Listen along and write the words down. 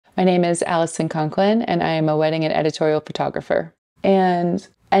My name is Alison Conklin, and I am a wedding and editorial photographer. And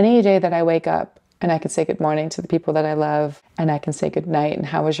any day that I wake up and I can say good morning to the people that I love, and I can say good night and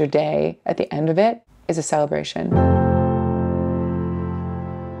how was your day at the end of it is a celebration.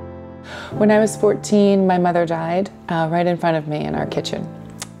 When I was 14, my mother died right in front of me in our kitchen.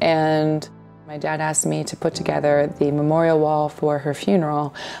 And my dad asked me to put together the memorial wall for her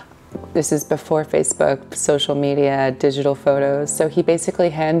funeral. This is before Facebook, social media, digital photos. So he basically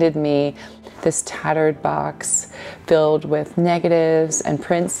handed me this tattered box filled with negatives and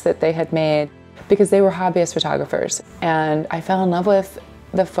prints that they had made because they were hobbyist photographers. And I fell in love with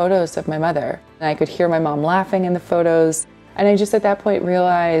the photos of my mother. And I could hear my mom laughing in the photos. And I just at that point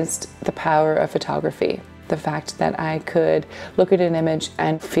realized the power of photography. The fact that I could look at an image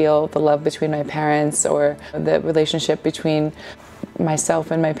and feel the love between my parents or the relationship between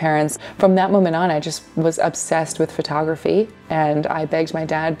myself and my parents. From that moment on, I just was obsessed with photography, and I begged my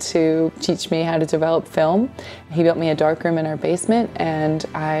dad to teach me how to develop film. He built me a darkroom in our basement, and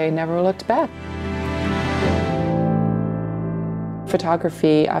I never looked back.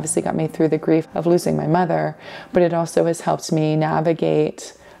 Photography obviously got me through the grief of losing my mother, but it also has helped me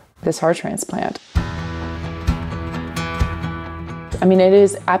navigate this heart transplant. I mean, it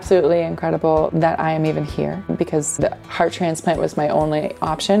is absolutely incredible that I am even here because the heart transplant was my only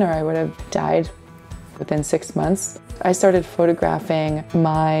option, or I would have died within 6 months. I started photographing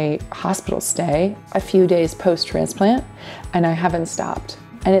my hospital stay a few days post-transplant, and I haven't stopped.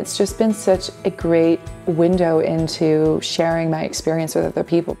 And it's just been such a great window into sharing my experience with other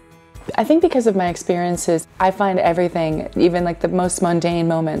people. I think because of my experiences, I find everything, even like the most mundane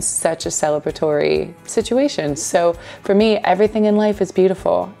moments, such a celebratory situation. So for me, everything in life is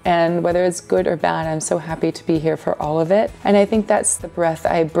beautiful. And whether it's good or bad, I'm so happy to be here for all of it. And I think that's the breath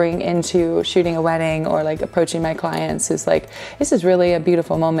I bring into shooting a wedding or like approaching my clients is like, this is really a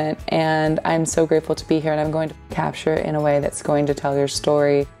beautiful moment. And I'm so grateful to be here, and I'm going to capture it in a way that's going to tell your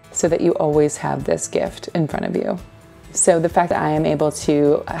story so that you always have this gift in front of you. So the fact that I am able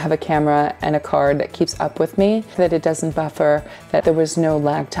to have a camera and a card that keeps up with me, that it doesn't buffer, that there was no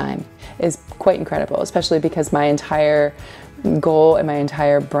lag time, is quite incredible, especially because my entire goal and my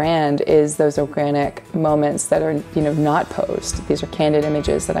entire brand is those organic moments that are, not posed. These are candid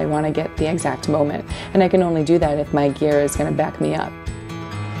images that I want to get the exact moment. And I can only do that if my gear is going to back me up.